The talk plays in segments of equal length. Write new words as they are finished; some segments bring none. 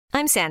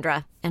I'm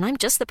Sandra, and I'm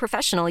just the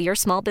professional your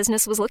small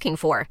business was looking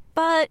for.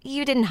 But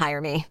you didn't hire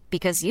me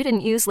because you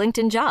didn't use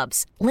LinkedIn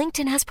Jobs.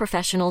 LinkedIn has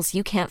professionals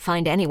you can't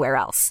find anywhere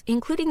else,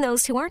 including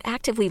those who aren't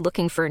actively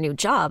looking for a new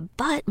job,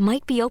 but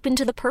might be open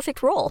to the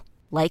perfect role,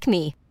 like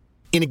me.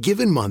 In a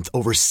given month,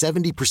 over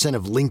 70%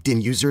 of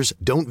LinkedIn users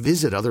don't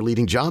visit other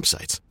leading job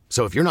sites.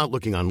 So if you're not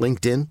looking on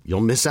LinkedIn,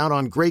 you'll miss out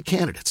on great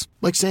candidates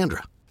like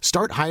Sandra.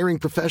 Start hiring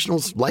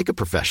professionals like a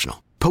professional.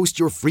 Post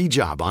your free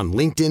job on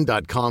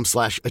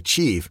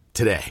linkedin.com/achieve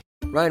today.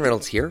 Ryan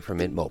Reynolds here from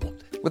Mint Mobile.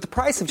 With the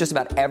price of just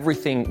about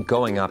everything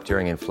going up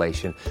during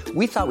inflation,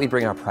 we thought we'd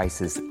bring our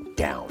prices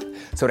down.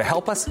 So to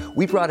help us,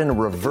 we brought in a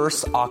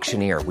reverse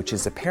auctioneer, which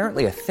is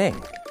apparently a thing.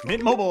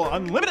 Mint Mobile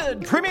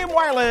Unlimited Premium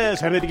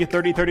Wireless. How to get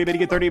 30, 30, bit to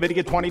get 30, bit to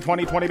get 20,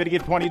 20, 20, bit to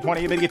get 20,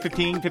 20, bit to get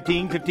 15,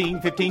 15,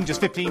 15, 15,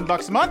 just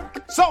 $15 a month?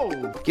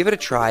 Sold! Give it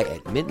a try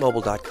at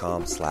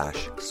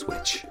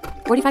mintmobile.com/switch.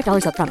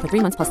 $45 up front for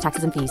 3 months plus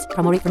taxes and fees.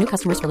 Promo rate for new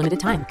customers for limited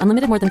time.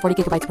 Unlimited more than 40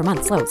 gigabytes per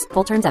month. Slows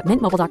full terms at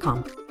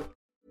mintmobile.com.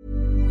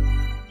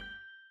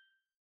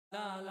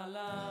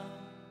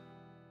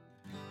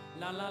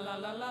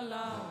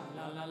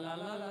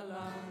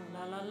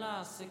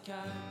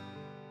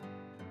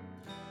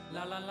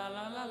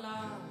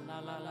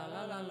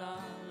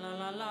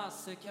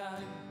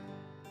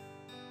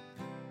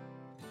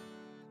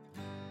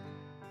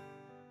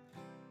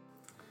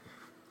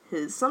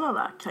 Hejsan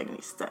alla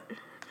kagnister.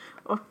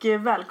 Och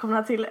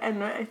välkomna till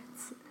ännu ett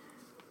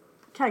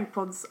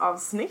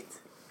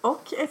Kagpods-avsnitt.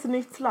 Och ett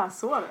nytt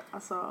läsår.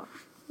 Alltså...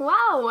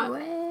 Wow!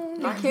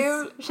 Det är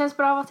kul. Känns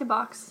bra att vara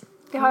tillbaks.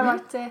 Det har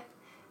varit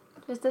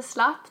lite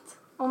slappt,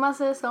 om man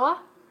säger så.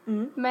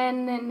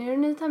 Men nu är det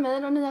ny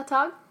termin och nya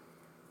tag.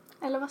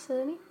 Eller vad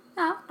säger ni?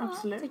 Ja,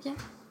 absolut. Ja,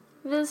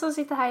 vi som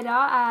sitter här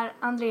idag är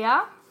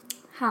Andrea,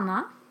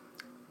 Hanna,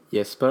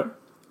 Jesper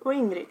och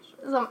Ingrid.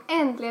 Som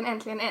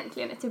äntligen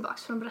är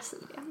tillbaks från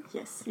Brasilien.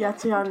 Yes, jag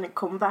tror jag har en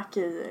comeback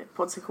i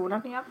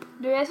poddsektionen. Ja,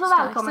 du är så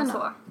välkommen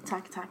så.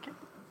 Tack.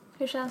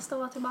 Hur känns det att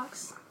vara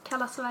tillbaks?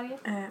 Kalla Sverige?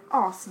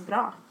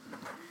 Asbra.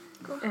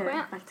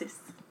 Skönt.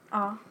 Faktiskt.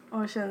 Ja,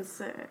 och det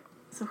känns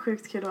så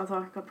sjukt kul att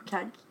åka på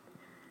kagg.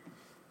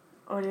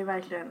 Och det är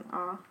verkligen,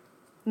 ja.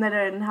 När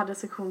den hade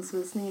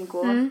sektionsvisning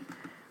igår.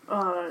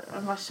 Och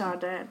man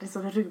körde,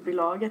 liksom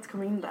rugbylaget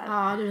kom in där.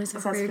 Ja, det är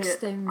så sjuk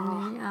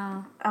stämning.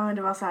 Ja, men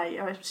det var så här,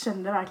 jag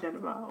kände verkligen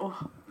det bara,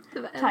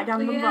 kaggan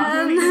de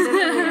bara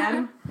vinner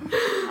igen.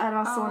 Ja, det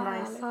var så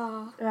nice.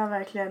 Jag var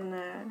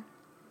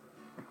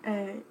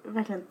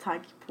verkligen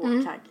tagg på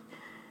kagg.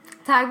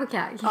 Tagg på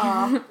kagg.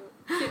 Ja.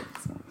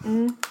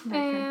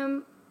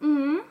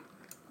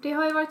 Det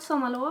har ju varit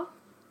sommarlov.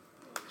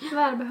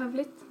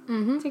 Välbehövligt.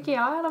 Tycker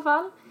jag i alla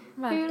fall.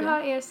 Verkligen. Hur har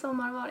er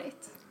sommar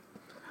varit?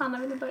 Hanna,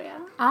 vill du börja?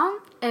 Ja,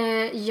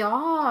 jag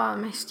har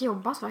mest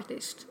jobbat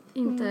faktiskt.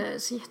 Inte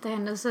så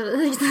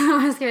jättehändelserikt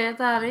om jag ska vara helt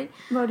ärlig.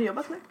 Vad har du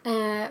jobbat med?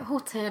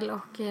 Hotell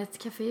och ett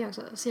café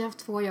också. Så jag har haft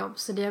 2 jobb.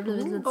 Så det har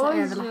blivit lite så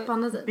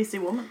överlappande typ. Busy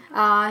woman.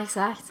 Ja,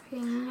 exakt.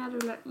 Pengar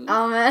rullar in.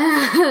 Ja, men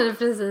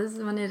precis.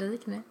 Man är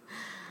rik nu.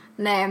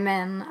 Nej,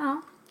 men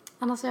ja.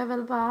 Annars har jag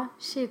väl bara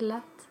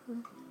chillat.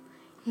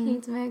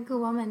 Hängt med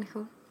goda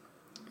människor.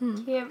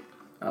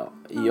 Ja,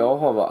 jag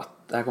har varit,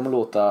 det här kommer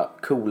låta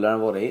coolare än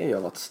vad det är. Jag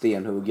har varit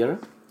stenhuggare.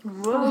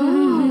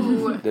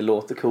 Wow. Det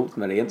låter coolt,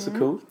 men det är inte så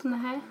coolt.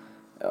 Nej.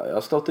 Ja, jag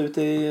har stått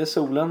ute i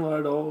solen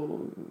varje dag och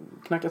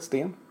knackat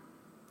sten.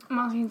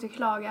 Man ska inte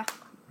klaga.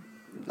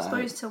 Nej. Står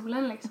i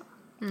solen liksom.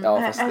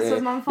 Ja, fast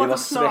Alltså, man får det var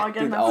inte klaga,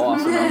 svettigt. men- Ja,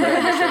 alltså man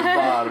brände sig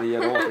varje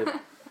dag typ.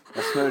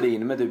 Jag smörjde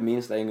in mig typ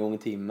minst en gång i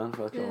timmen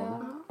för att klara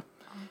mig.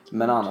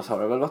 Men annars har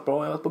det väl varit bra.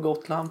 Jag har varit på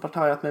Gotland,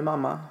 partajat med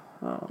mamma.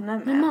 Ja.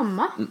 Med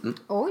mamma?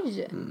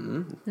 Oj.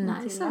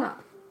 Nice då.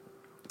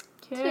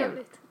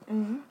 Trevligt.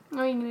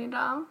 Och Ingrid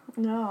då?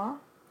 Ja.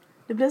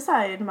 Det blir så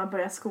här när man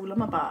börjar skolan,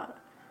 man bara...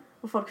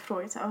 Och folk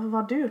frågar så här,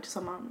 vad har du gjort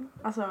som man...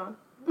 Alltså,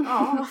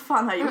 ja, vad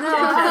fan har jag gjort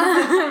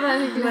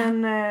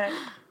egentligen? Men,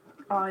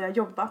 ja, jag har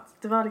jobbat.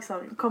 Det var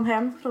liksom, kom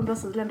hem från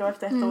Brasilien då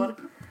efter 1 år.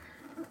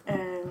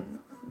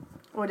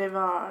 Och det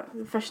var,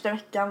 första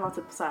veckan var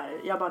typ så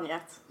här, jag bara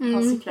njöt.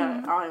 Jag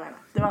cyklar, ja, jag vet inte.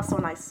 Det var så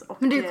nice.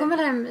 Och, Men du kom väl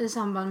hem i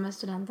samband med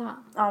studenten, va?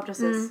 Ja,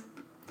 precis.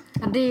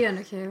 Ja, det är ju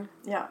ändå kul.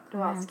 Ja, det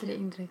var Hem till det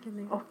intrycket.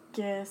 Och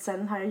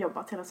sen har jag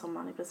jobbat hela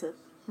sommaren i princip.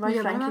 Var Vad i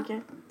jobbar du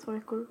Frankrike 2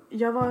 veckor.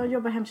 Jag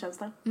jobbade i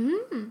hemtjänsten.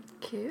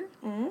 Kul.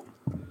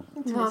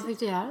 Inte Vad mysigt. fick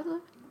du göra då?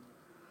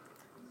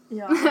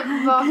 Ja.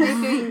 Vad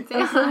fick du inte?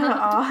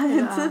 Ja,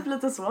 typ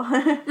lite så.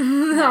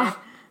 Nej,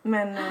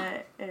 men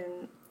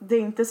det är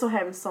inte så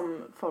hemskt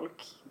som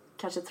folk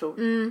kanske tror.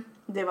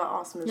 Det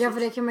var asmysigt. Ja, för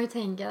det kan man ju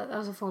tänka.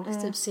 Alltså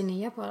folk typ ser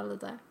ner på det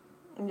lite.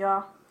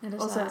 Ja, Eller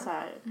och så sen här. så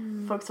här,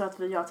 folk tror att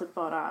jag typ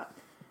bara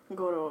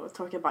går och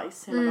torkar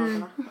bajs hela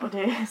dagarna. Och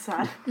det är så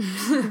här,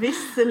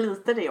 visst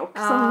lite det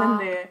också, men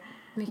det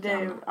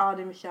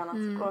är mycket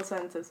annat. Och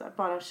sen typ så här,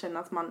 bara känna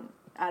att man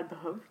är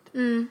behövd.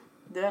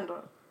 Det är ändå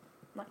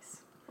nice.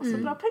 Och så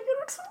bra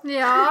pengar också.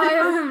 Ja,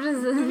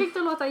 precis. Du fick det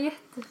låta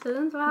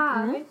jättefint, vad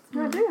härligt.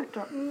 Vad har du gjort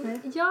då?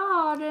 Jag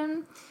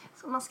har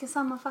om man ska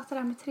sammanfatta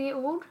det här med 3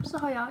 ord, så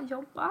har jag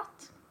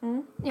jobbat.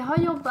 Jag har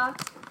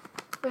jobbat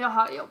Och jag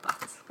har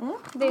jobbat.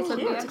 Det är typ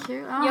det.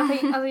 Kul.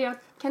 Jag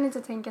kan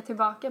inte tänka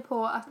tillbaka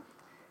på att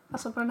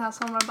alltså på den här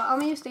sommaren bara,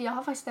 men just det, jag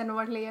har faktiskt ändå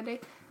varit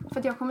ledig. För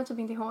att jag kommer typ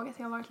inte ihåg att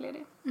jag har varit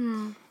ledig.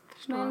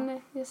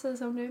 Men jag säger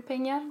som du,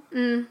 pengar. Ja,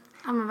 men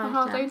Man verkligen.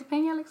 hatar ju inte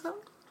pengar liksom.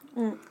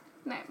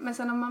 Nej, men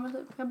sen har man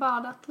typ, jag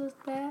badat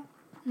lite.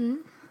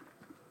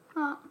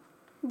 Ja,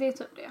 det är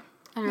typ det.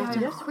 Det har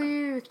varit en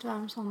sjukt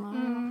varm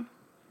sommar.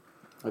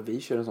 Ja,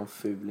 vi kör en sån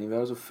fuling. Vi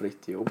har så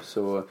fritt jobb.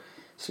 Så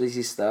de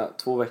sista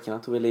 2 veckorna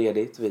tog vi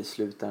ledigt. Vi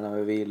slutade när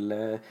vi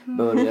ville.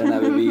 Började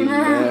när vi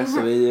ville.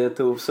 Så vi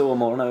tog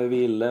sovmorgon när vi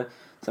ville.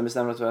 Sen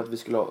bestämde vi att vi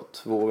skulle ha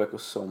 2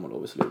 veckors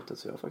sommarlov i slutet.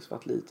 Så jag har faktiskt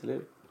varit lite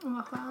ledig.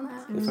 Vad skönt.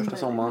 Det är första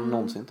sommaren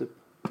någonsin typ.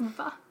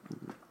 Va?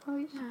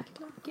 Oj,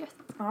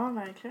 gött. Ja,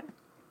 verkligen.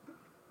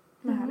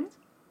 Vad härligt.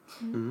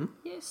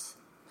 Yes.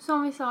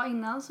 Som vi sa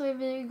innan så är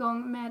vi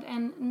igång med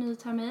en ny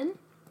termin.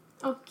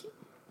 Och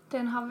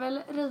den har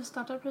väl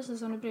rivstartat precis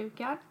som det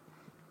brukar.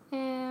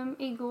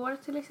 Igår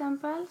till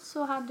exempel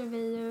så hade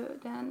vi ju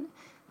den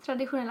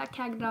traditionella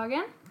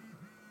kaggdagen.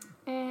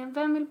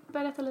 Vem vill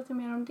berätta lite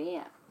mer om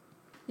det?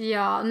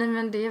 Ja, nej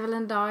men det är väl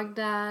en dag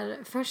där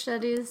först är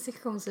det ju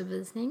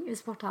sektionsuppvisning i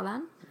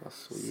sporthallen. Det var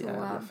så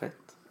jävla fett.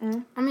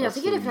 Ja, men jag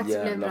tycker det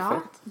faktiskt blev bra.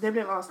 Fett. Det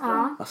blev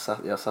asbra.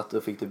 Jag satt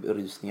och fick typ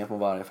rysningar från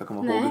varje. För jag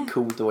kommer ihåg hur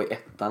coolt det var i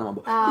ettan. Man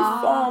bara,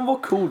 fan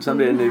vad coolt. Sen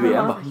blev det nu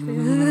igen.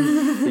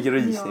 Fick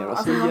rysningar. Det var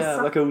så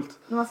jävla coolt.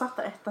 När man satt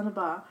där ettan och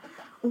bara,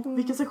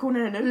 vilken sektion är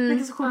det nu?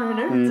 Vilken sektion är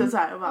det nu? Så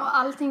här, och bara, Och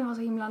allting var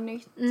så himla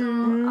nytt. Och,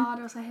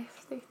 det var så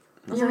häftigt.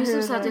 Jag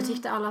minns så att jag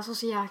tyckte alla såg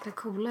så jäkla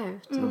coola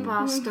ut. Och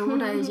bara stod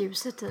där i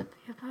ljuset typ.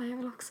 Jag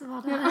vill också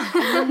vara där.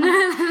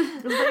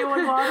 I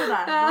år var det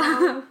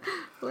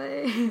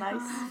där.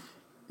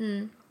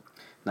 Nice.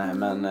 Nej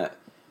men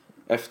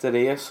efter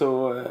det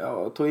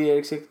så tog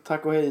Erik sitt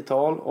tack och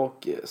hej-tal.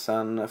 Och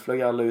sen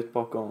flög alla ut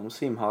bakom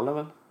simhallen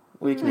väl.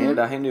 Och gick ner.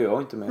 Där hängde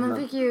jag inte med. Man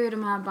fick ju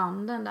de här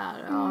banden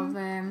där av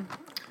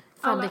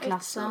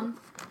fadderklassen.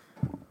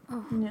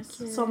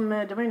 Yes. Som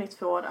det var ju nytt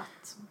för år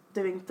att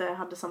du inte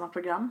hade samma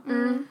program.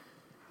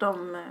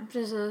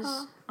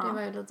 Precis. Det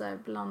var ju lite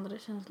blandade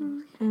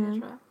känslor tror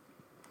jag.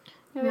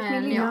 Jag vet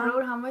min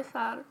lillebror, han var ju så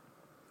här.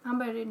 Han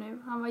började ju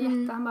nu. Han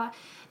var han bara,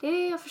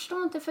 jag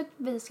förstår inte för att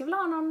vi ska väl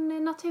ha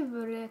någon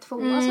naturtvåa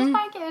som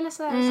sparkar eller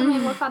så här, som är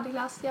vår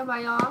fadderklass. Jag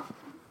bara, ja.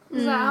 Så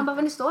här, han bara,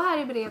 men det står här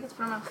i brevet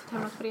för de har fått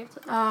hem något brev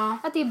typ.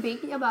 Att det är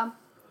bygg. Jag bara,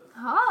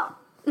 jaha.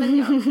 Men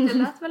det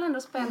lät väl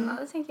ändå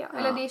spännande tänker jag.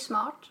 Eller det är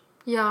smart.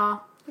 Ja.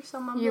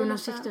 Liksom,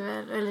 Jonas tyckte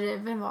väl, eller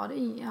vem var det?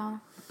 Ja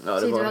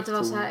det tyckte var att det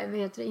var så här, vad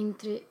heter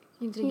det,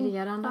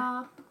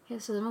 intrigerande.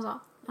 Simon sa.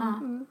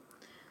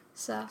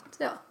 Så att,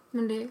 ja.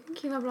 Men det kan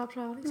ju vara bra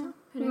pröva liksom.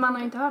 Man har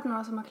ju inte hört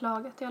några som har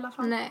klagat i alla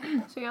fall.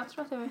 Nej. Så jag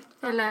tror att jag vet.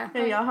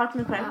 Eller? Jag har hört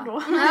mig själv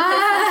då.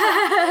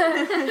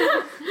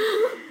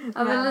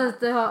 Ja, men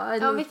lite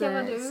ja, vilka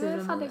var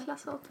du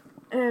fadderklass åt?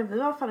 Vi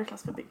var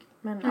fadderklass för bygg.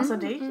 Men alltså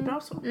det gick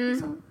bra så.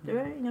 Det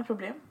var inga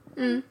problem.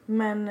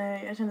 Men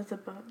jag kände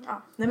typ nej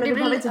men det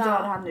behöver inte dra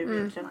det här nu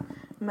egentligen.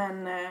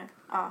 Men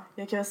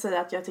jag kan väl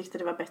säga att jag tyckte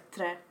det var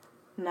bättre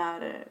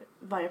när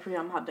varje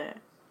program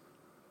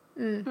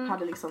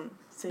hade liksom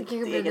sitt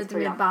eget lite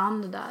program. mer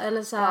band där.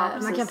 Eller så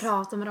här, man kan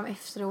prata med dem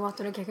efteråt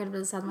och det kanske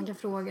blir så att man kan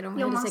fråga dem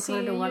hur det ser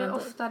korridoren. Man ser ju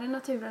oftare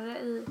naturare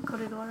i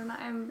korridorerna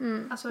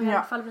än, alltså i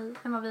alla fall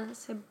än vad vi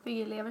ser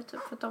byggelever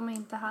typ, för att de är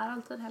inte här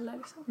alltid heller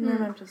liksom. Nej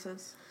men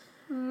precis.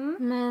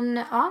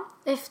 Men ja,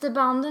 efter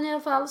banden i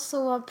alla fall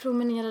så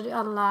promenerade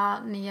alla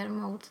ner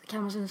mot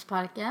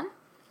Kammarsundsparken.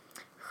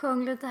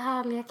 Sjöng lite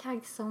härliga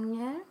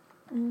kaggsånger.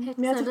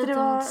 Men jag tyckte det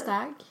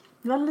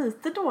var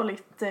lite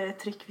dåligt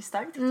trick vid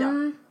stagg tyckte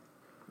jag.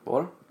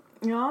 Var?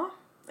 Ja,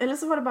 eller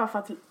så var det bara för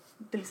att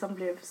det liksom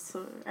blev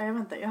så, jag vet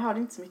inte, jag hörde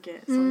inte så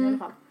mycket sång i alla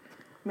fall.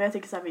 Men jag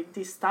tycker så här,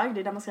 det är stagg, det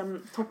är där man ska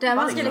toppa. Där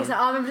man ska liksom,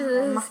 ja men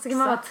precis, ska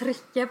man bara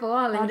trycka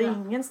på. Liksom. Ja, det är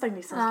ingen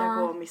stagnist som ska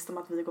gå miste om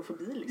att vi går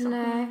förbi liksom.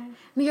 Nej.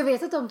 Men jag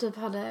vet att de typ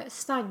hade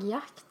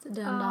staggjakt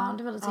den dagen.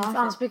 Det var lite för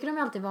annars brukar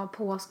de alltid vara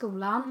på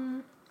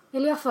skolan.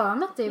 Eller jag för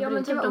mig att det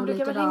blir typ de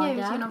brukar väl hänga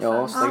ut genom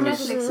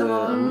fönstret liksom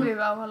och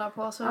bua och hålla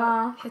på så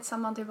hetsar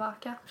man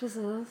tillbaka.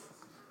 Precis.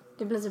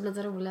 Det blir typ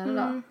lite roligare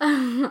då.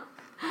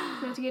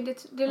 Men jag tycker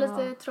det är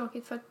lite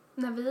tråkigt för att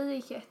när vi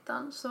gick i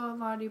ettan så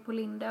var det ju på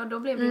Linde och då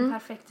blev det en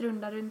perfekt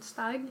runda runt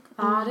stagg.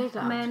 Ja, det är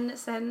klart. Men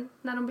sen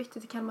när de bytte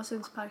till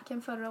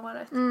Kalmarsundsparken förra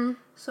året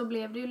så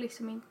blev det ju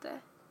liksom inte,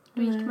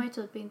 då gick man ju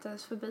typ inte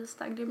ens förbi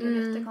stagg. Det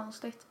blev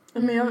jättekonstigt.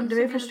 Men det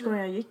var ju första gången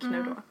jag gick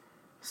nu då.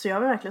 Så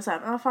jag var verkligen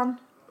såhär, fan.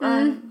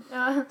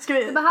 Ska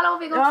vi... bara, hallå,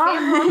 vi går åt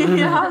fel håll.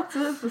 Ja,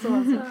 typ så.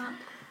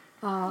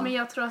 Men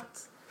jag tror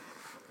att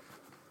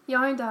jag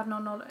har inte hört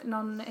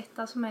någon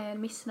etta som är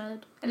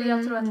missnöjd. Eller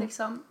jag tror att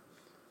liksom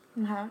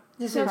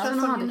det ser ut som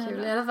de hade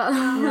kul i alla fall.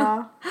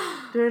 Ja.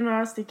 Det var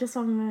några stycken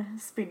som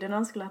spydde när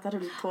de skulle äta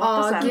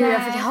rulltårta sen. Gud,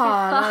 jag fick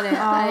höra det.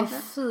 Nej,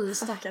 fy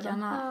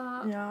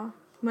stackarna. Ja,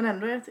 men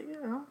ändå jag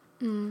tycker,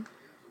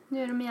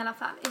 Nu är de i alla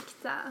fall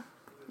äkta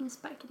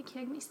insparkade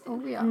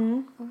kagnister.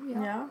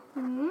 Ja.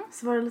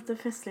 Så var det lite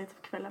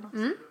festligt på kvällen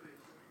också.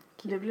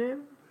 Det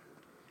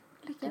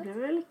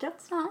blev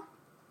lyckat. Ja.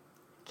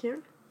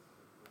 Kul.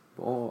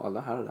 Var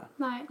alla här där?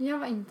 Nej, Jag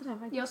var inte där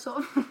faktiskt. jag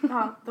sov.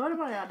 Ja, då var det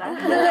bara jag där.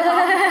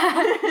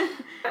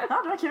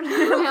 Ja, det var kul.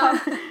 Ja.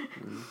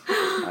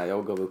 Nej,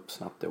 jag gav upp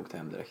snabbt. Jag åkte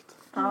hem direkt.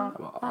 Ja. Jag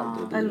var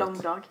aldrig En livet. lång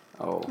dag.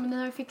 Ja. Men ni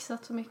har ju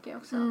fixat så mycket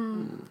också.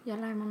 Jag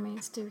lärde mig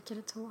en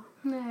stukade tå.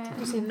 Nej.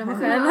 Och synd om mig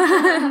själv.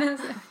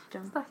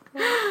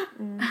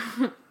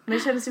 Men det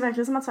kändes ju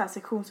verkligen som att så här,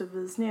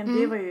 sektionsuppvisningen,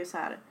 det var ju så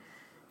här,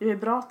 det är ju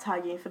bra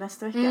tagg inför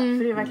nästa vecka.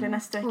 För det är verkligen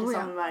nästa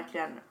vecka som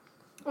verkligen...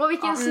 Och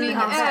vilken snygg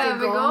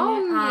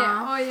övergång!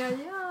 Oj,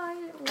 oj,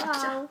 oj.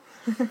 Wow.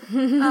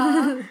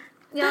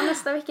 Ja,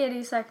 nästa vecka är det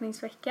ju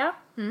sökningsvecka.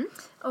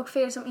 Och för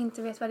er som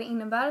inte vet vad det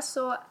innebär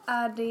så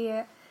är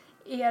det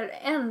er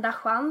enda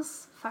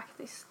chans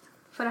faktiskt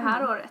för det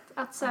här året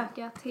att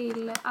söka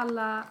till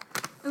alla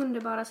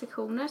underbara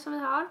sektioner som vi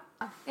har.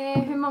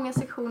 Hur många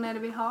sektioner är det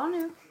vi har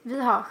nu?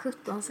 Vi har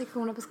 17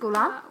 sektioner på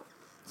skolan.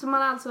 Så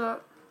man har alltså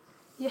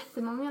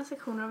jättemånga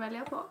sektioner att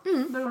välja på.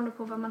 Beroende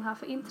på vad man har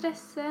för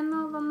intressen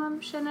och vad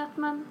man känner att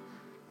man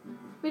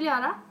vill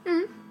göra.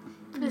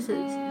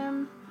 Precis.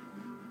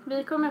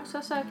 Vi kommer också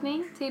ha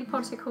sökning till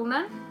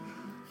poddsektionen.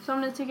 Så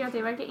om ni tycker att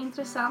det verkar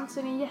intressant så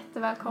är ni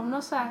jättevälkomna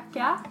att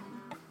söka.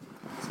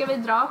 Ska vi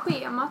dra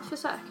schemat för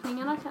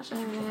sökningarna kanske?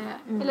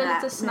 Eller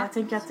lite snabbt?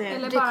 Jag tänker att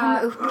Eller Det bara...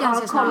 kommer upp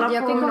ganska snart.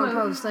 Jag kommer nog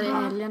upp. posta det i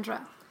helgen tror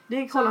jag.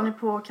 Det kollar ni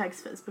på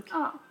Kags Facebook.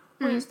 Ja,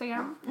 på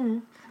Instagram.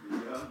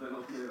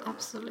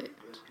 Absolut.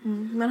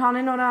 Men har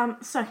ni några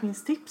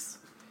sökningstips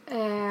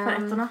för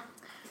ettorna?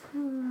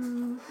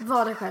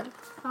 Var det själv.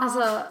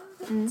 Alltså,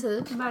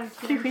 typ. Verkligen.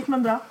 Klyschigt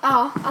men bra.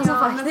 Ja, alltså Ja,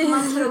 faktiskt. men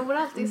man tror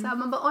alltid så här,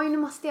 man bara oj nu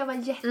måste jag vara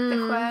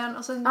jätteskön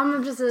och så, Ja,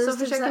 men precis. så Typ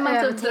försöker så man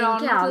typ övertänka dra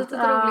något allt.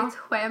 litet roligt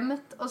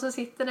skämt och så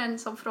sitter den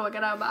som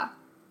frågar där och bara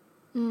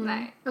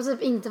nej. Och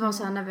typ inte vara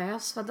så här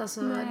nervös för att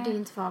alltså, det är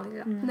inte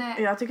farligt.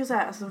 Nej. Jag tycker så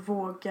här, alltså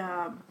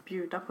våga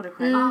bjuda på det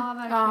själv. Ja,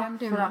 verkligen.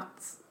 det är För med.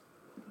 att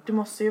du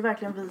måste ju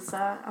verkligen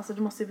visa, alltså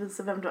du måste ju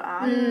visa vem du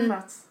är för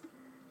att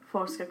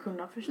folk ska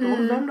kunna förstå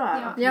vem du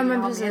är. Ja. Och Ja,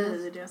 men ha precis. med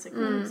dig i deras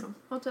sektion liksom.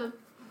 Och typ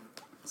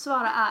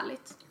svara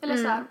ärligt. Eller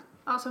så här,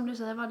 ja som du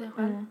säger, var det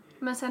själv.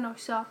 Men sen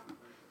också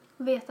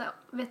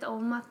veta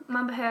om att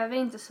man behöver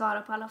inte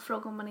svara på alla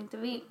frågor om man inte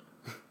vill.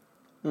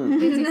 Det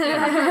tycker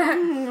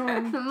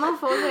jag. Man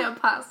får säga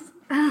pass.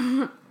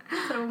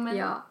 Tro mig.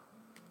 Ja.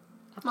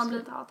 Man blir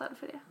inte hatad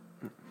för det.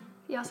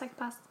 Jag har sagt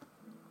pass.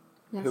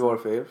 Hur var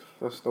det för er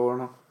första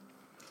åren?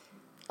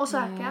 Och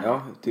söka.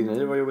 Ja, tyckte ni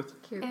det var jobbigt?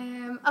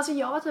 Alltså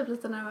jag var typ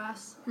lite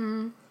nervös.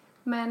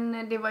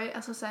 Men det var ju,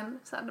 alltså sen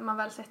så här, när man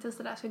väl sätter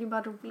sig där så är det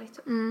bara roligt.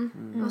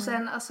 Och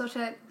sen alltså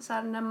så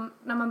här,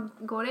 när man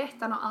går i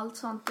ettan och allt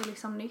sånt är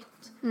liksom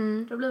nytt.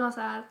 Då blir man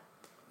så här,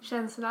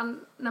 känslan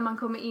när man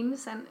kommer in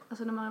sen,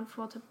 alltså när man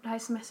får typ det här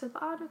smset,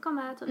 du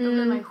kommer här typ, då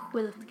blir man ju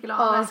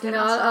skitglad. Verkligen,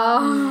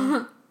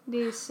 alltså. Det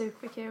är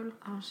superkul.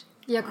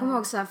 Jag kommer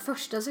ihåg så här,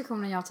 första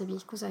sektionen jag typ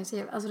gick och så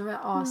här, alltså då var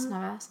jag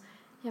asnervös.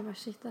 Jag bara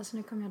shit, alltså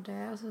nu kommer jag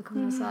dö. Och så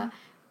kommer jag så här,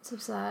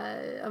 typ så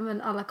här, ja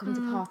men alla kommer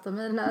typ hata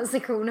mig i den här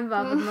sektionen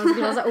bara för att man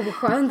skulle vara så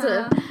oskön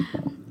typ.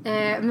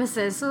 Men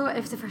sen så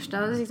efter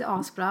första så tyckte jag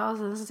asbra och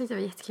sen så tyckte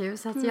jag det var jättekul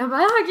så att jag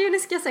bara gud nu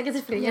ska jag säkert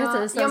till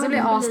fler typ. Så blev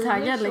jag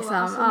astaggad liksom.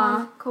 Alltså,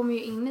 man kommer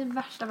ju in i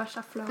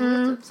värsta flowet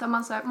typ. Så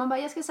man bara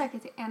jag ska söka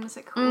till en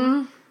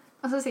sektion.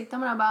 Och så sitter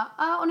man där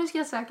bara och nu ska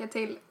jag söka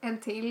till en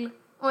till.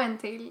 Och en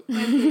till, och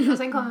en till. Och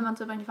sen kommer man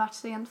typ en kvart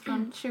sent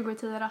från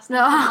 20:10 rasten.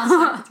 Ja. Man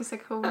söker till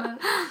sektioner.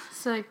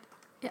 Sökt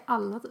i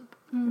alla typ.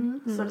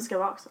 Så det ska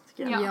vara också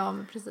tycker jag. Ja,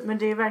 men precis. Men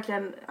det är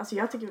verkligen, alltså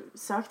jag tycker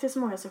sök till så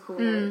många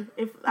sektioner.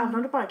 Även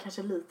om du bara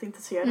kanske är lite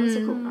intresserad av en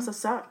sektion. Alltså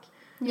sök.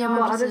 Ja,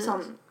 bara precis. du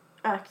som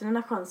ökar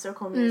dina chanser att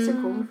komma in i en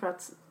sektion för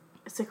att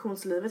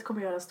sektionslivet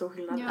kommer göra stor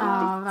skillnad i ditt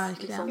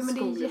verkligen. liksom, Ja, men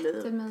det är skolliv.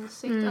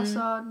 jättemysigt.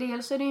 Alltså,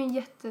 dels är det ju en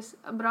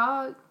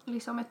jättebra,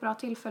 liksom ett bra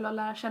tillfälle att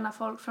lära känna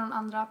folk från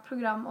andra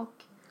program och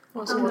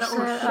andra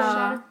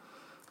årskurser.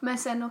 Men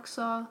sen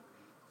också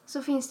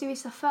så finns det ju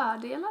vissa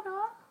fördelar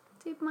då.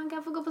 Typ man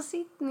kan få gå på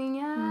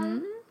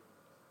sittningar.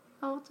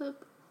 Och typ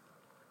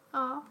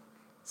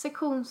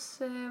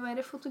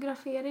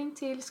fotografering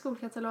till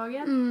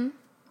skolkatalogen.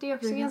 Det är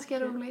också ganska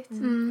roligt.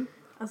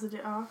 Alltså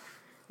det,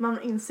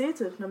 man inser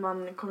typ när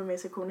man kommer med i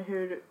sektioner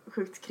hur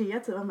sjukt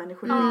kreativa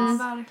människor är. Ja,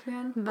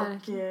 verkligen.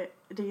 Och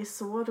det är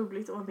så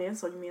roligt att vara med i en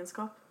sån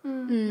gemenskap.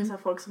 Med så här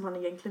folk som man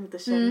egentligen inte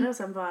känner och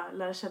sen bara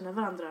lära känna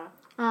varandra.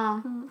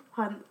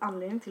 Ha en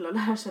anledning till att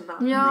lära känna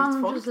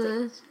nytt folk.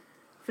 Precis.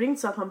 För det är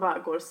inte så att man bara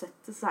går och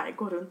sätter så här,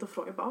 går runt och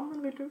frågar bara,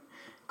 men vill du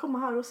komma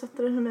här och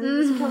sätta dig med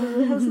mig så kan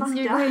vi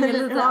snacka.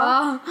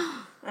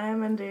 Nej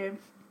men det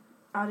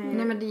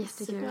Nej men det är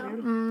jättekul.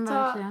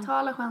 Verkligen. Ta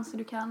alla chanser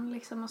du kan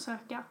liksom att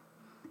söka.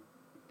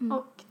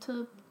 Och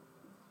typ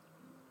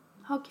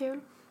ha kul.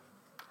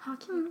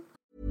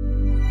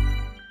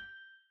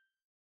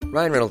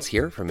 Ryan Reynolds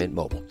here from Mint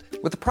Mobile.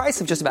 With the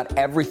price of just about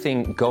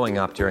everything going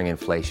up during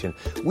inflation,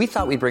 we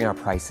thought we'd bring our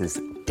prices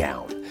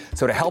down.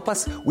 So to help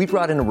us, we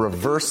brought in a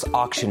reverse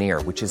auctioneer,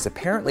 which is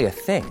apparently a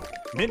thing.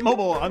 Mint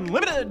Mobile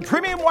Unlimited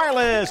Premium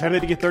Wireless. Ready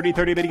to get 30,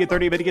 30, bit to get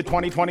 30, bit to get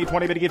 20, 20,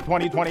 20, bit to get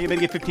 20, 20, bit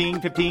to get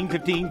 15, 15,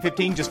 15,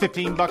 15, just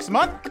 $15 a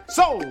month?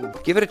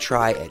 Sold! Give it a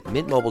try at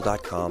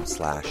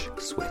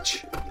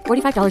mintmobile.com/switch.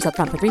 $45 up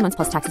front for 3 months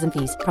plus taxes and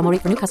fees. Promo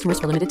rate for new customers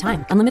for limited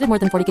time. Unlimited more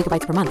than 40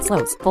 gigabytes per month.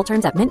 Slows full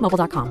terms at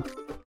mintmobile.com.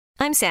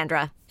 I'm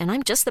Sandra, and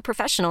I'm just the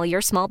professional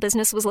your small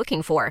business was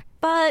looking for.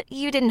 But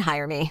you didn't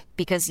hire me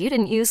because you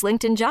didn't use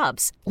LinkedIn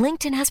Jobs.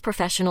 LinkedIn has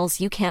professionals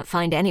you can't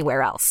find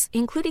anywhere else,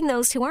 including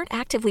those who aren't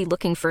actively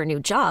looking for a new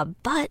job,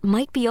 but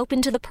might be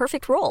open to the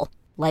perfect role,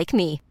 like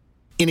me.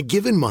 In a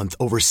given month,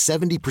 over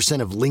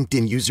 70% of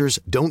LinkedIn users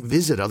don't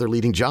visit other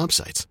leading job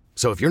sites.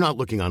 So if you're not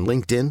looking on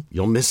LinkedIn,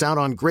 you'll miss out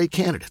on great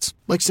candidates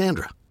like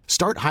Sandra.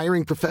 Start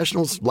hiring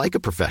professionals like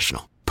a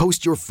professional.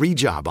 Post your free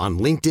job on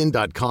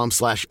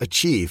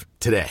linkedin.com/achieve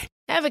today.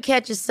 Ever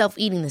catch yourself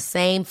eating the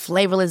same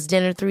flavorless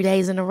dinner 3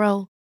 days in a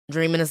row?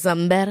 Dreaming of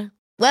something better?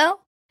 Well,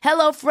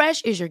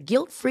 HelloFresh is your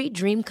guilt-free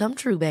dream come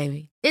true,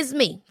 baby. It's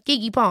me,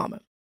 Keke Palmer.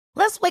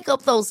 Let's wake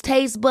up those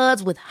taste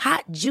buds with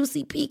hot,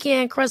 juicy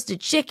pecan-crusted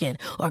chicken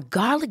or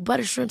garlic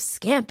butter shrimp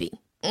scampi.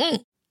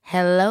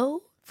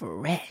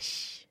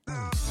 HelloFresh.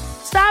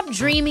 Stop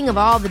dreaming of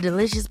all the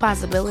delicious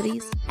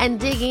possibilities and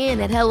dig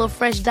in at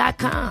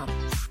HelloFresh.com.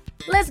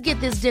 Let's get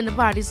this dinner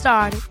party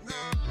started.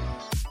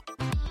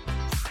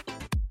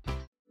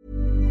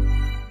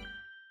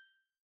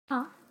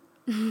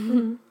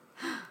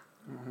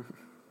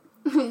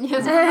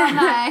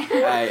 Nej,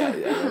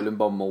 jag blev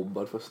bara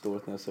mobbad första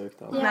året när jag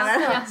sökte.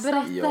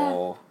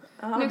 Ja.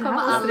 Nu kommer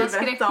alla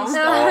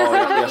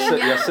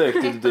skräckhistorier. Jag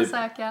sökte typ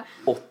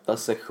 8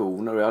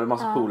 sektioner och jag hade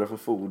massa polare från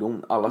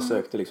fordon. Alla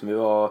sökte liksom, vi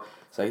var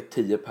säkert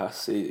 10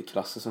 pers i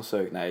klassen som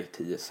sökte, nej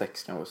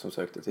 6 kanske som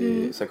sökte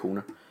till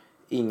sektioner.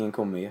 Ingen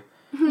kom med.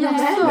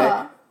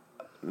 Nej.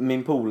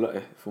 Min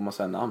polare, får man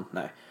säga namn?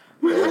 Nej.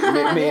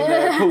 Min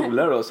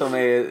polare då, som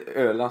är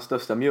Ölands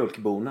största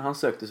mjölkbonde, han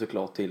sökte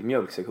såklart till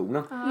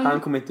mjölksektionen. Han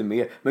kom inte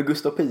med. Men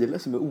Gustav Pile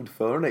som är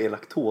ordförande är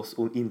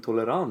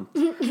laktosintolerant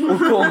och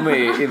kom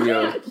med i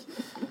mjölk.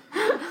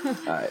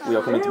 Nej, och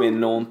jag kom inte med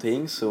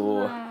någonting,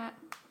 så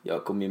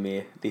jag kom ju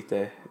med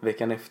lite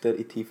veckan efter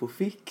i Tifo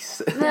Fix.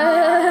 Det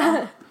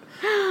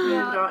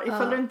är bra.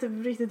 Ifall du inte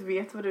riktigt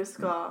vet vad du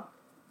ska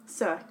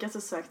söka,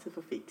 så sök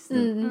Tifo Fix.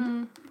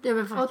 Det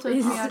var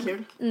faktiskt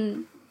kul.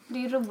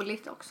 Det är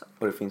roligt också.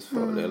 Och det finns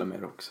fördelar med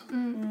det också.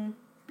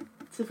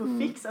 Tifo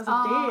Fix, alltså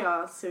det är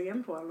jag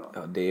sugen på. Eller?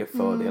 Ja, det är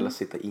fördelar att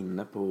sitta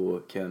inne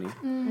på König.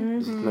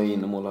 Du sitter man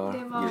inne och målar.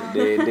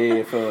 Det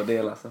är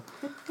fördel alltså.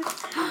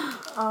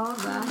 Ja,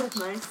 det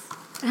är nice.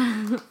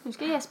 Nu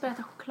ska Jesper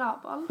äta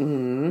chokladboll.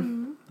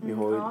 Vi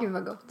har ju... Gud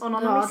vad gott. Och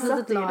någon har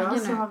missat det då,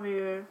 så har vi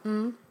ju...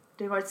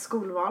 Det har varit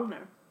skolval nu.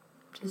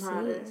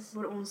 Precis.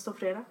 Både onsdag och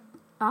fredag.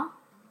 Ja.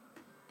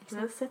 Vi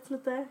har sett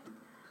lite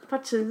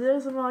partier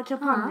som har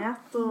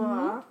kampanjat och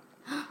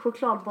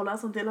chokladbollar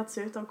som delats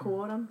ut av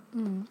kåren.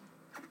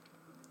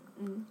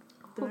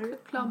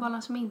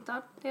 Chokladbollar som inte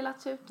har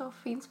delats ut och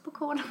finns på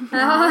kåren.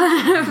 Ja,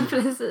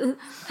 precis.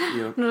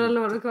 Några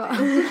lådor kvar.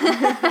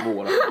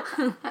 Våra.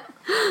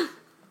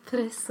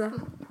 Pressa.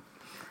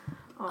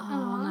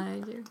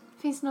 Nej, gud.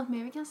 Finns det något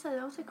mer vi kan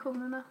säga om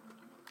sektionerna?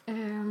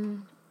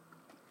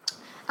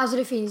 Alltså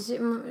det finns ju,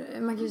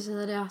 man kan ju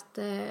säga det att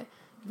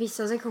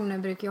vissa sektioner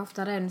brukar ju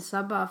ofta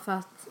rensa bara för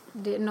att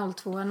det är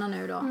 02:orna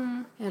nu då.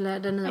 Eller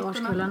den nya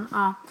årskullen.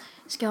 Ja,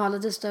 ska ha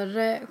lite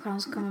större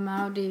chans att komma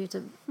med. Och det är ju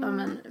typ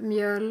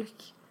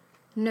mjölk,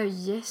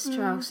 nöjes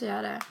tror jag också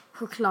gör det.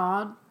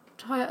 Choklad.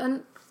 Har jag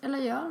eller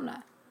gör de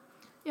det?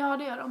 Ja,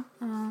 det gör de.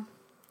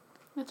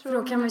 Jag tror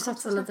för då kan man ju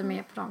satsa lite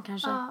mer på dem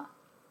kanske. Ja.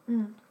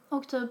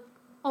 Och typ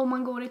om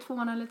man går i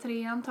 2:an eller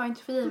 3:an, ta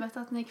inte för givet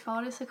att ni är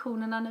kvar i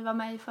sektionerna ni var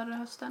med i förra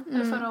hösten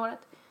eller förra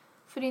året.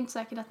 För det är inte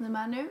säkert att ni är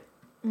med nu.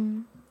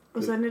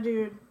 Och sen är det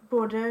ju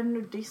både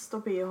nudist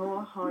och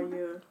BH har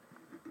ju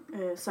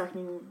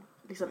sökning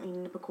liksom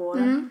inne på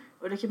kåren.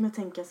 Och det kan man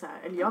tänka så här,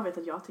 eller jag vet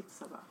att jag tyckte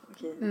så här,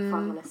 okej,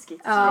 fan vad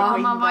läskigt. Ja,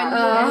 man var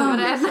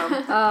inte liksom.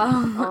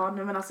 Ja,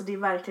 nej, men alltså det är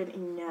verkligen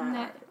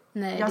inga...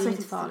 Nej, jag det har är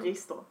inte sagt farligt.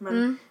 nudist då,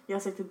 men jag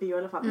har sagt till BH i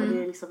alla fall. Men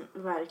det är liksom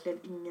verkligen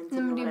ingenting.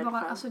 Nej, men det är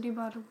bara, alltså, det är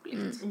bara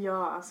roligt.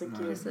 Ja, alltså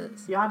gud.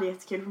 Jag hade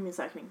jättekul på min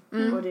sökning.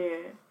 Och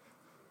det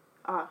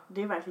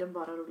är verkligen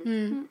bara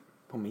roligt.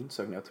 På min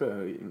sökning, jag tror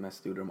jag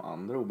mest gjorde de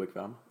andra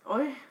obekväm.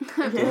 Oj.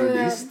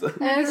 Jag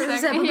skulle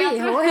säga på BH.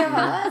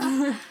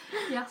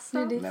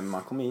 Nej, men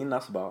man kom in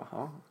och så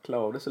bara,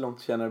 klarade så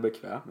långt känner du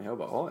bekväm. Men jag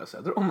bara, jag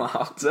sätter om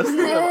allt.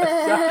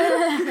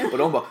 Och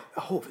de bara,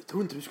 vi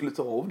tror inte du skulle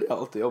ta av det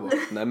allt. Och jag bara,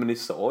 nej men ni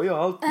sa ju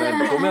allt, men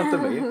då kommer jag inte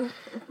med.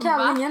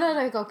 Kallingarna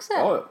rök också?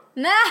 Ja.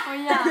 Nej!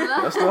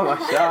 Jag står bara,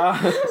 tja.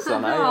 Så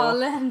nej,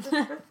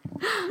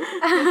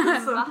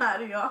 Så här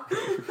är jag.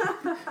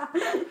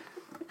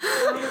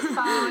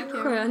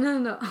 Skön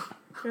ändå.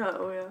 Ja.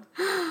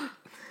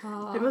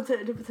 Det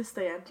får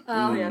testa igen.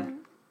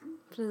 Igen.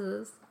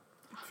 Precis.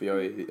 För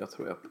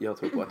jag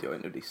tror på att jag är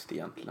nudist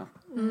egentligen.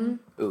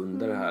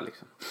 Under det här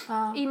liksom.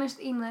 Innerst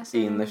inne.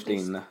 Innerst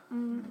inne.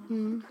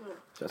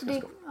 Så jag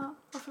ska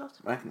förlåt.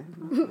 Nej.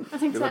 Jag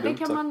tänkte så här, det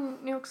kan man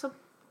ju också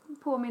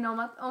påminna om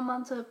att om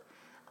man typ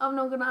av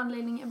någon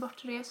anledning är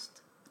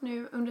bortrest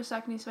nu under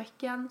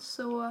sökningsveckan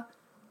så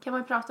kan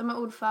man prata med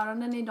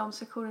ordföranden i de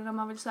sektionerna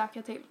man vill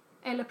söka till.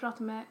 Eller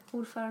prata med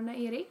ordförande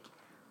Erik.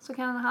 Så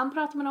kan han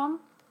prata med dem.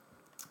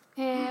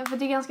 För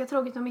det är ganska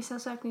tråkigt att missa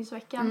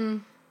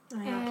sökningsveckan.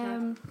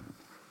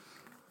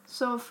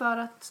 Så för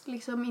att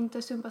liksom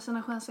inte sumpa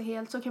sina chanser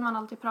helt så kan man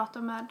alltid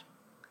prata med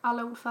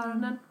alla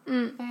ordföranden.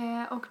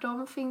 Och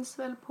de finns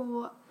väl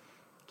på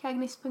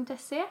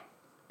kagnist.se.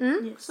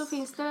 Så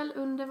finns det väl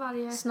under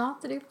varje...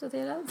 Snart är det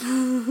uppdaterat.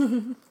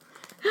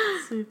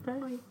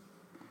 Super.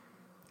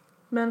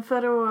 Men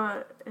för att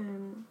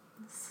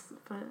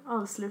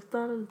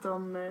avsluta lite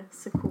om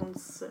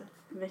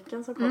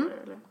sektionsveckan som kommer,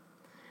 eller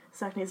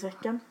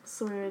sökningsveckan,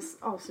 så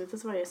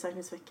avslutas varje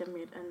sökningsvecka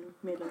med en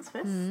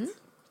medlemsfest.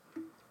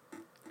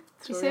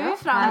 Det ser vi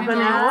fram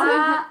emot.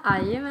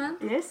 Jajamän.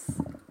 Yes,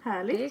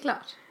 härligt. Det är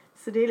klart.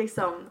 Så det är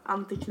liksom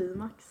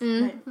antiklimax.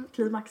 Nej,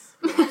 klimax.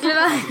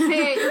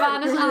 Det är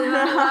världens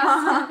andra.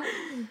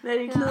 Nej,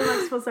 det är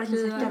klimax på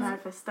sökningsveckan här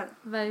festen.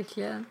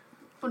 Verkligen.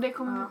 Och det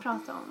kommer vi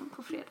prata om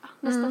på fredag.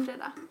 Nästa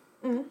fredag.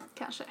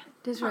 Kanske.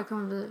 Det tror jag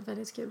kommer bli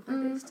väldigt kul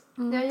faktiskt.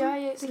 Ja, jag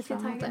är riktigt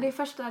taggad. Det är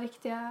första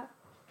riktiga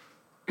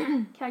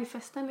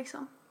kaggfesten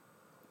liksom.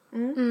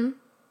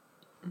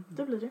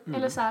 Det blir det.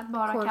 Eller så här,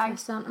 bara kagg.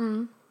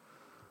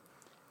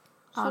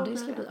 Ja, det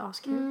ska bli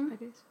askul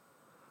faktiskt.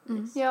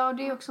 Ja, och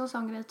det är också en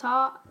sån grej.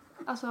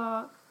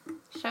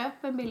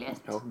 Köp en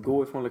biljett. Ja,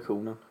 gå ifrån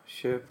lektionen.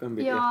 Köp en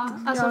biljett. Ja,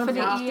 alltså för det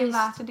är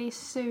värt det. Det är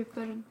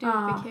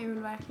superduperkul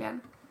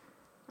verkligen.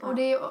 Och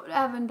det är,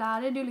 även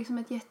där är det liksom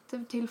ett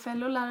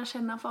jättetillfälle att lära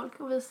känna folk.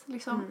 Och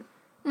liksom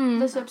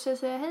visa upp sig och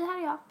säga hej, här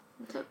är jag.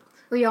 Typ.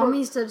 Och jag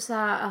minns typ så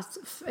här att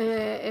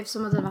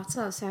eftersom att det varit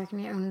så här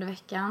sökningar under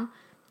veckan.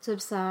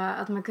 Typ så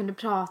här att man kunde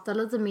prata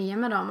lite mer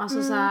med dem.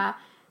 Alltså så här,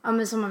 ja,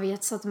 men som man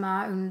vet satt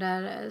med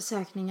under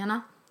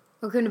sökningarna.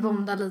 Och kunde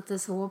bonda lite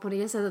så på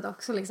det sättet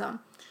också liksom.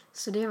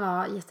 Så det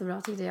var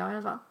jättebra tyckte jag i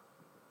alla fall.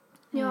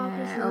 Ja,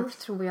 precis. Och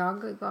tror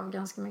jag gav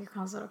ganska mycket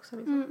chanser också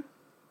liksom.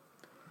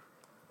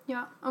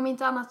 Ja, om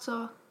inte annat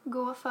så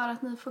gå för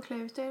att ni får klä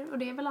ut er. Och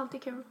det är väl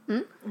alltid kul. Det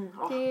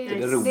är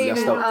det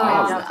roligaste av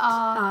allt.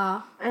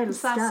 Ja,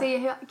 älskar. Se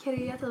hur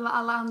kreativa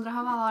alla andra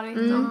har varit.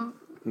 Och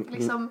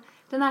liksom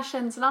den här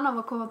känslan av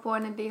att komma på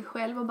en idé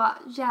själv och bara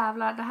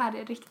jävlar, det här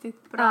är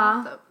riktigt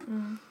bra.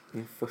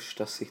 Min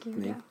första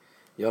sittning.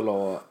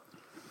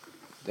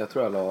 Jag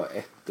tror jag la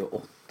 1 och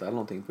 8 eller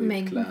någonting på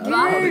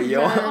utkläder.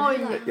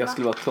 Jag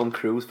skulle vara Tom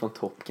Cruise från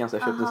Top Gun så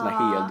jag köpte en sån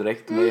här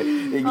heldräkt med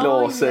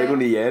glasögon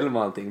och hjälm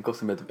och allting.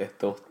 Kostade mig typ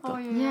 1 och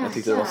 8. Jag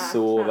tyckte det var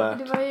så värt.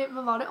 Det var ju,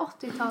 vad var det,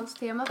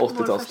 80-talstema?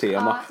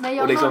 80-talstema. Nej,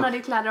 jag lånade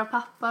ju kläder av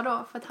pappa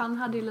då för att han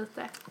hade ju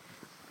lite...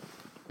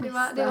 Det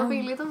var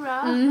billigt och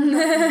bra.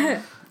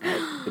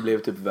 Det blev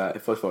typ,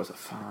 först var det så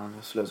fan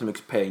jag slösade så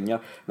mycket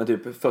pengar. Men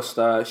typ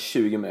första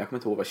 20 minuter, jag kommer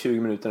inte ihåg, 20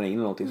 minuter in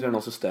eller någonting så är det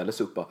någon som ställer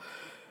sig upp och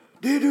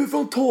det är du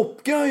från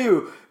Top Gun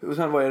ju! Och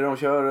sen vad är det de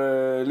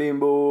kör?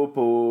 Limbo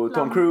på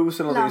Tom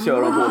Cruise eller någonting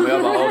kör de på. Men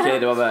jag bara okej,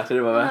 det var värt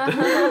det.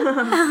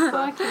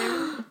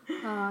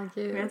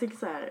 Men jag tycker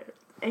så här,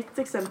 ett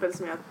exempel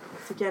som jag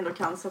tycker ändå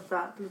kan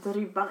sätta lite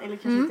ribban, eller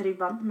kanske inte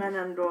ribban, men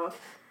ändå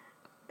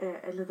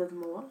ett litet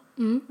mål.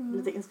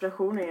 Lite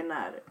inspiration är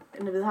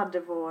när vi hade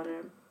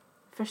vår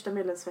första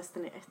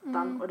medlemsfesten i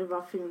ettan och det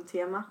var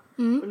filmtema.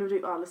 Och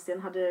Ludvig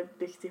Ahlsten hade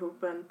byggt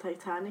ihop en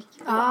Titanic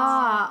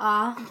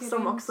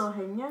som också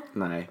hänger.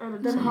 Nej. Eller,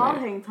 den har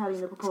hängt här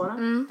inne på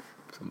kåren.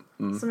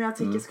 Som jag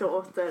tycker ska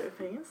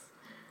återupphängas.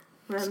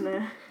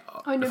 Men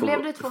oj, nu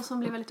blev det 2 som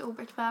blev väldigt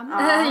obekväm.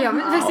 Jag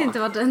vet faktiskt inte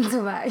vart den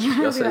tog väg.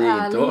 Jag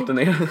säger inte vart den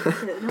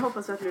är. Nu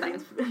hoppas vi att Ludde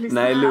inte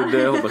lyssnar. Nej,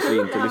 Ludde hoppas vi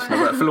inte lyssnar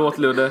på. Förlåt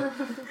Ludde.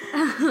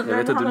 Jag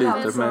vet att du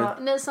litar på mig.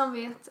 Ni som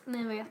vet,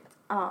 ni vet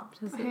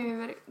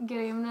hur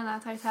grym den här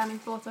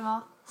Titanic-båten var.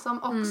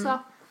 Som också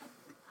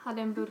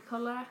hade en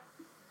burkhållare.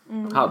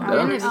 Hade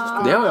den?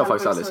 Det har jag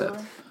faktiskt aldrig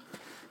sett.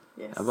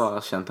 Jag har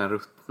bara känt den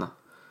ruttna.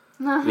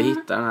 Vi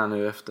hittade den här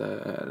nu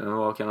efter,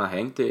 den kan ha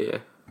hängt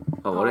i,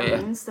 vad var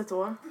det? Minst ett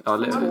år. Ja,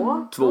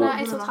 2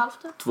 Nej, 1,5.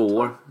 2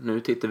 år. Nu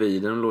tittar vi i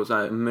den och låg så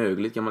här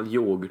mögligt gammalt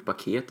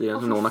yoghurtpaket i den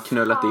som någon har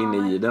knöllat in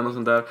i den och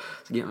sånt där.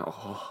 Så,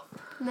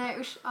 nej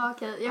usch,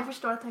 okej. Jag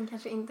förstår att han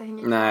kanske inte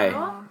hänger nej.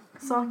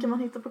 Saker man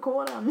hittar på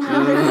kåren.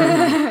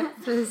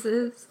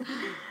 Precis.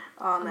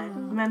 Nej.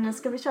 Men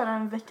ska vi köra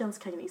en veckans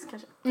kagnist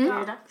kanske? Det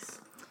är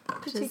dags.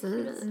 Precis.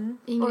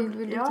 Ingrid,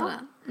 vill du ta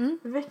den?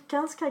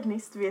 Veckans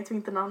kagnist vet vi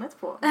inte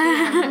namnet på.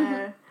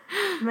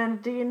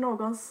 Men det är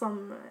någon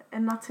som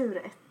en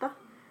naturetta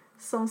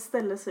som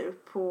ställer sig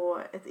upp på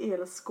ett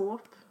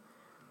elskåp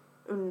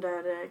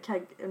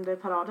under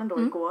paraden då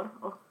igår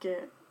och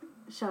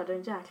körde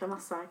en jäkla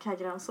massa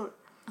kaggramsor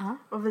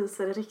och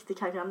visade riktig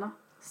kagganda.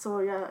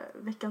 Så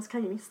veckans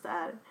kagnist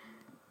är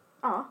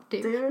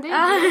du.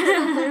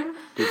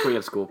 Du är på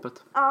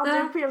elskåpet. Ja, du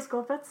är på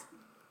elskåpet.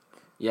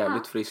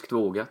 Jävligt friskt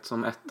vågat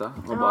som etta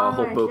och bara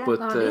hoppa upp på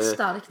ett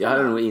starkt, jag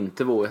hade nog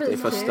inte vågat i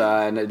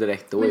första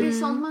direkt då. Men det är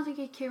sånt man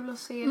tycker är kul att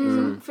se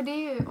liksom, för det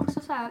är ju också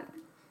så här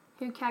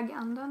hur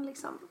kaggandan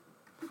liksom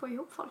får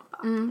ihop folk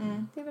bara.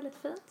 Det är väldigt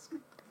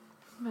fint.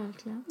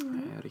 Verkligen.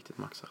 Det är riktigt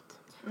maxat.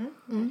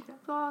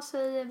 Vad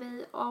säger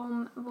vi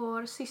om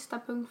vår sista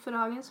punkt för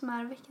dagen som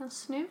är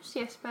veckans snus,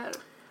 Jesper?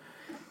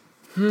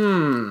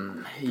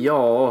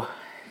 Ja,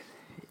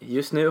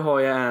 just nu har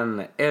jag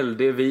en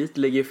LD vit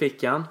ligger i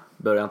fickan.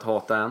 Börjar inte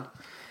hata än.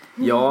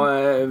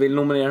 Jag vill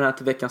nominera den här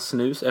till veckans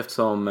snus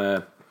eftersom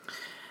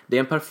det är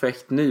en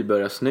perfekt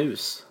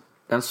nybörjarsnus.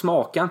 Den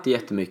smakar inte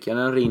jättemycket,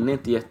 den rinner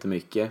inte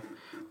jättemycket.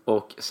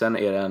 Och sen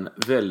är den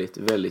väldigt,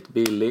 väldigt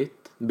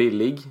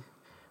billig.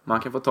 Man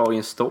kan få tag i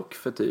en stock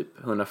för typ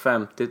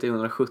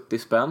 150-170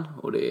 spänn.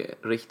 Och det är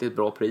riktigt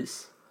bra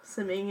pris.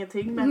 Som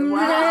ingenting, men wow.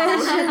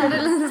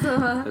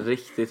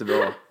 Riktigt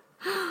bra.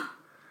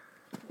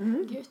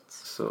 Gött.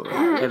 Så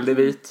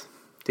LD-vit,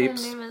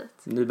 tips.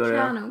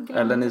 Nybörjare.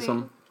 Eller ni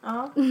som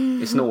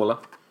är snåla.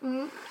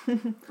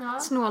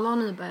 Snåla och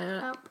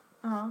nybörjare.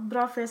 Ja,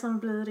 bra för er som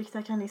blir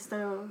riktiga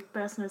kanister och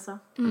börjar snusa.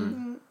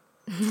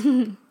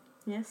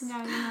 Yes.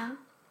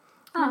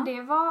 Men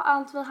det var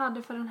allt vi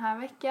hade för den här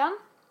veckan.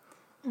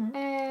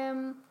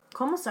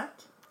 Kom och sök.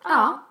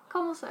 Ja,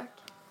 kom och sök.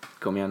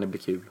 Kom igen, det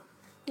blir kul.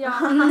 Ja,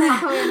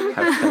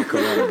 Hashtag kom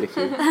igen, det blir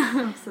kul.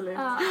 Absolut.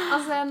 ja.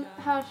 Och sen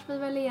hörs vi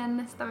väl igen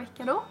nästa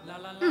vecka då.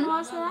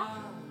 Vad säger jag?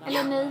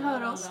 Eller ni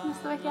hör oss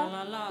nästa vecka.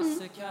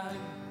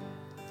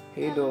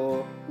 Hej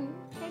då.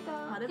 Hej då.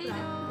 Ha det bra.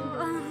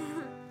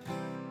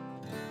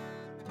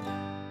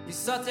 Vi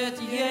satt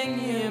ett gäng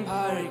i en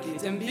park,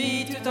 liten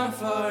bit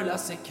utanför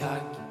Lasse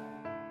Kagg.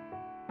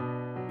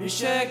 Vi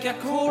käkade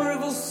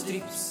korv och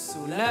strips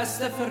och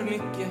läste för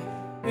mycket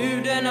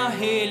ur denna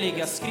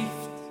heliga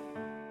skrift.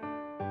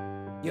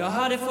 Jag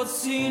hade fått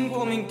syn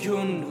på min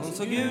kund, hon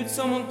såg ut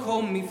som hon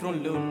kom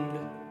ifrån Lund.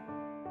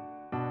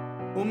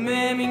 Och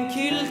med min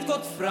kilt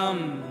gått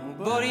fram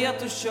och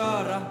börjat att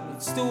köra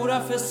mitt stora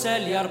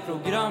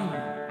försäljarprogram.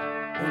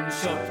 Hon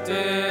köpte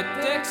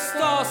ett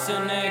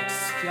Extasen X,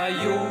 jag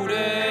gjorde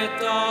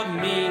ett av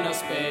mina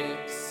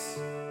spex.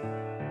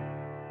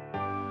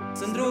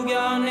 Sen drog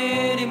jag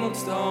ner emot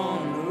stan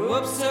och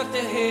uppsökte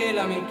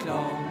hela min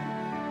klan.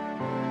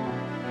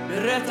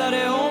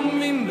 Berättade om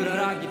min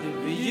bragd,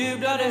 vi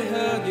jublade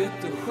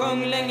högljutt och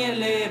sjöng länge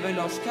lever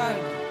Lars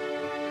Kagg.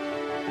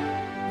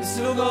 Vi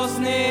slog oss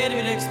ner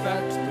vid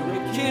expert,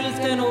 drog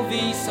kilten och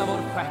visa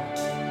vår stjärt.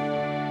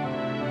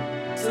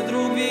 Så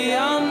drog vi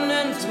an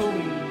en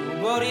ton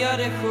och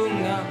började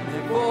sjunga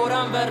med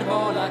våran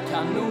verbala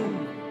kanon.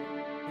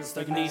 En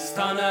stagnist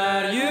han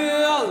är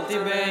ju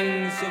alltid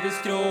bäng, så vi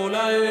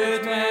skrålar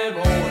ut med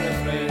vår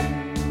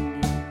refräng.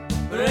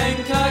 För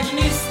en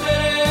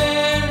kagnister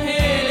är en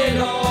helig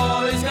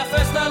dag, vi ska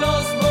festa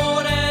loss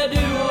både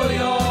du och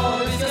jag.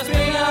 Vi ska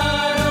springa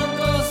runt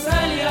och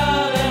sälja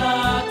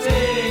denna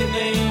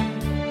tidning.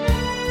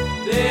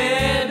 Det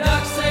är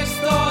dags,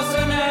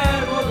 extasen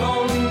är på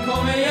gång,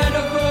 kom igen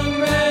och sjung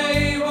med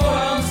i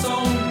våran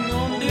sång.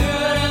 Om du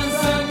är en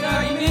sann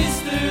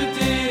kagnist ut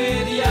i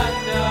ditt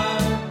hjärta.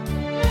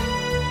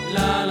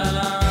 La la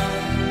la,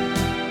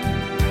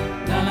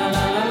 la la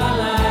la la la,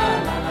 la la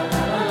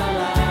la la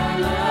la, la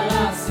la la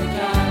Lasse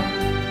Kagg.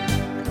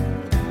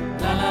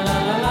 La la la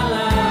la la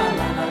la,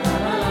 la la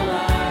la la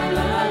la,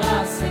 la la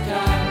Lasse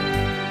Kagg.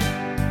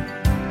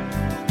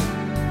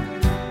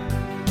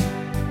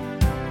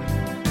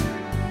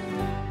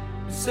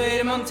 Nu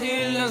säger man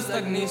till en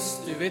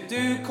stagnist, du vet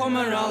du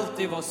kommer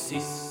alltid vara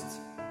sist.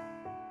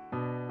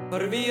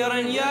 För vi har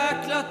en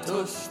jäkla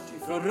törst,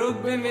 ifrån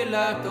rugbyn vi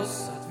lärt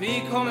oss att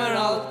vi kommer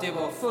alltid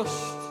vara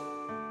först.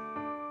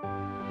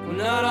 Och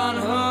när han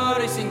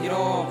hör i sin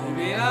grav hur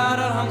vi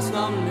ärar hans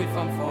namn i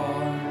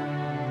fanfar.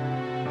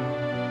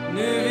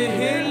 Nu vi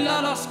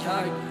hyllar Lars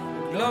Kagg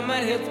och glömmer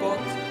helt bort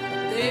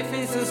att det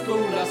finns en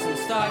skola som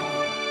stagg.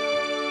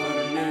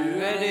 För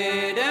nu är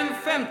det den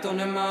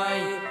 15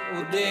 maj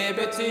och det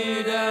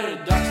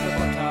betyder dags för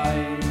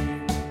partaj.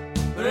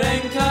 För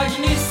en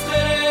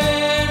kagnister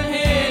är en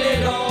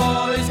helig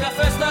dag, vi ska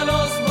festa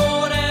loss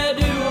både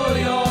du och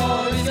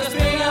jag. Vi ska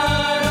springa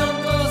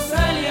runt och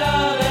sälja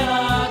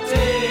denna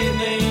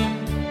tidning.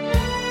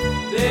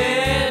 Det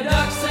är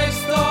dags,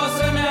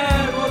 extasen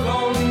är på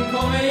gång,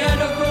 kom igen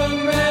och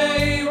sjung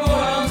med i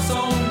våran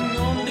sång.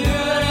 Om du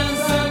är en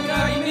sann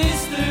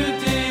kagnist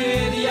ut i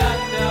ditt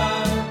hjärta.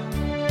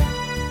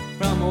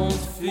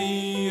 Framåt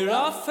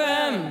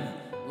 4-5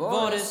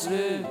 var det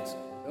slut,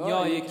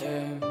 jag gick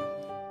hem.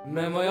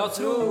 Men vad jag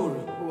tror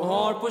och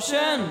har på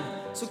känn,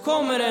 så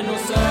kommer den nog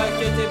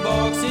säkert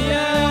tillbaks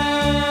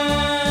igen.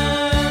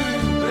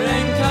 För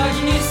en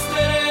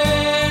kagnister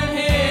är en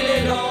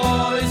helig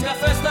dag, vi ska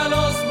festa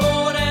loss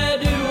både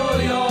du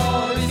och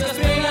jag. Vi ska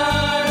springa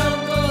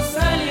runt och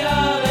sälja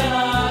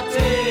denna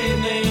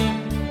tidning.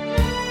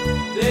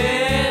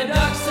 Det är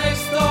dags,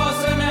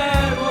 extasen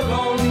är på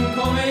gång,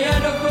 kom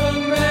igen och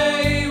sjung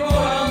med i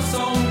våran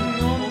sång.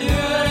 Om du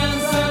är en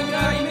sann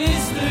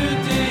kagnist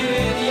ut i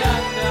ditt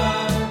hjärta.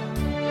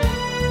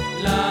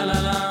 La la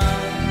la,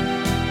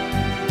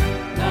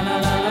 la la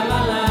la la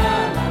la, la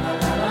la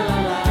la la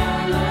la.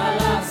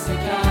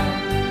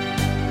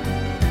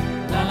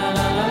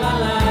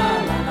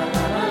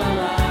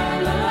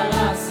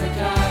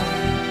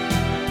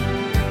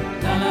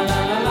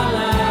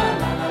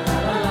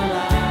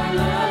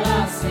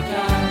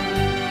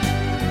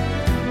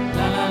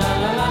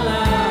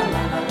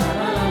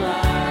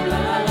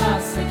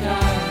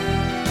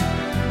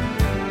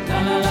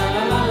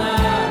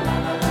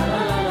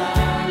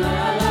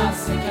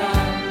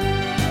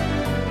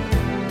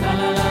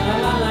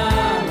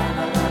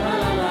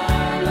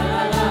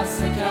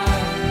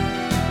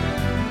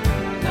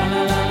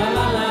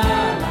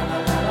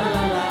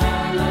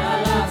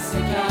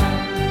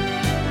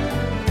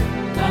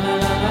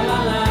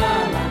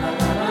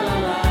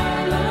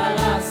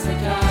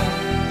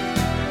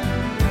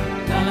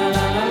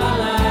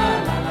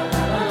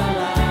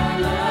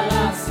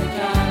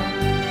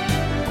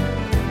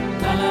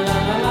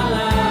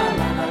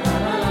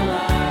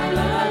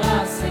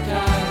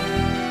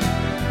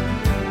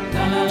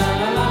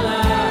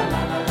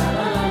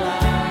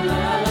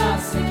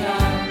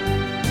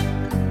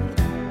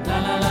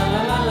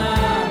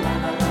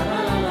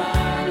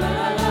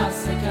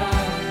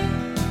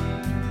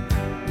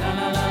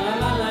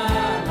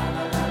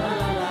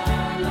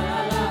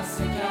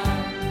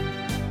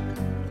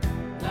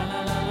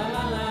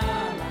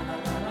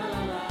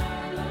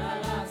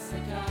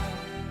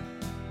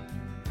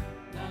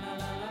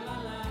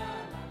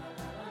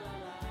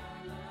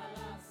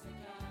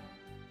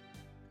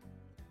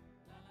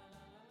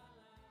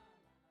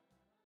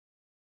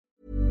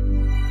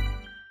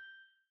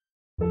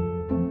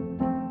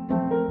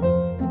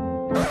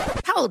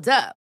 Hold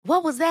up.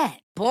 What was that?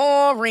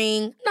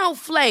 Boring. No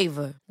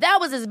flavor. That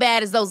was as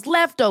bad as those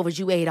leftovers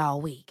you ate all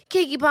week.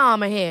 Keke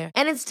Palmer here,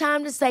 and it's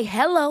time to say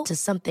hello to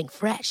something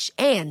fresh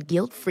and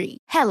guilt-free.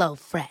 Hello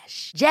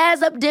Fresh.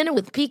 Jazz up dinner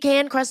with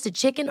pecan-crusted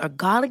chicken or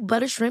garlic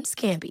butter shrimp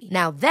scampi.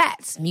 Now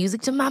that's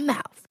music to my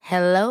mouth.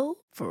 Hello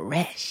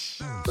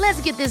Fresh.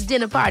 Let's get this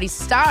dinner party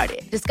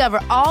started. Discover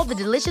all the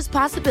delicious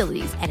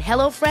possibilities at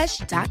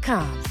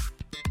hellofresh.com.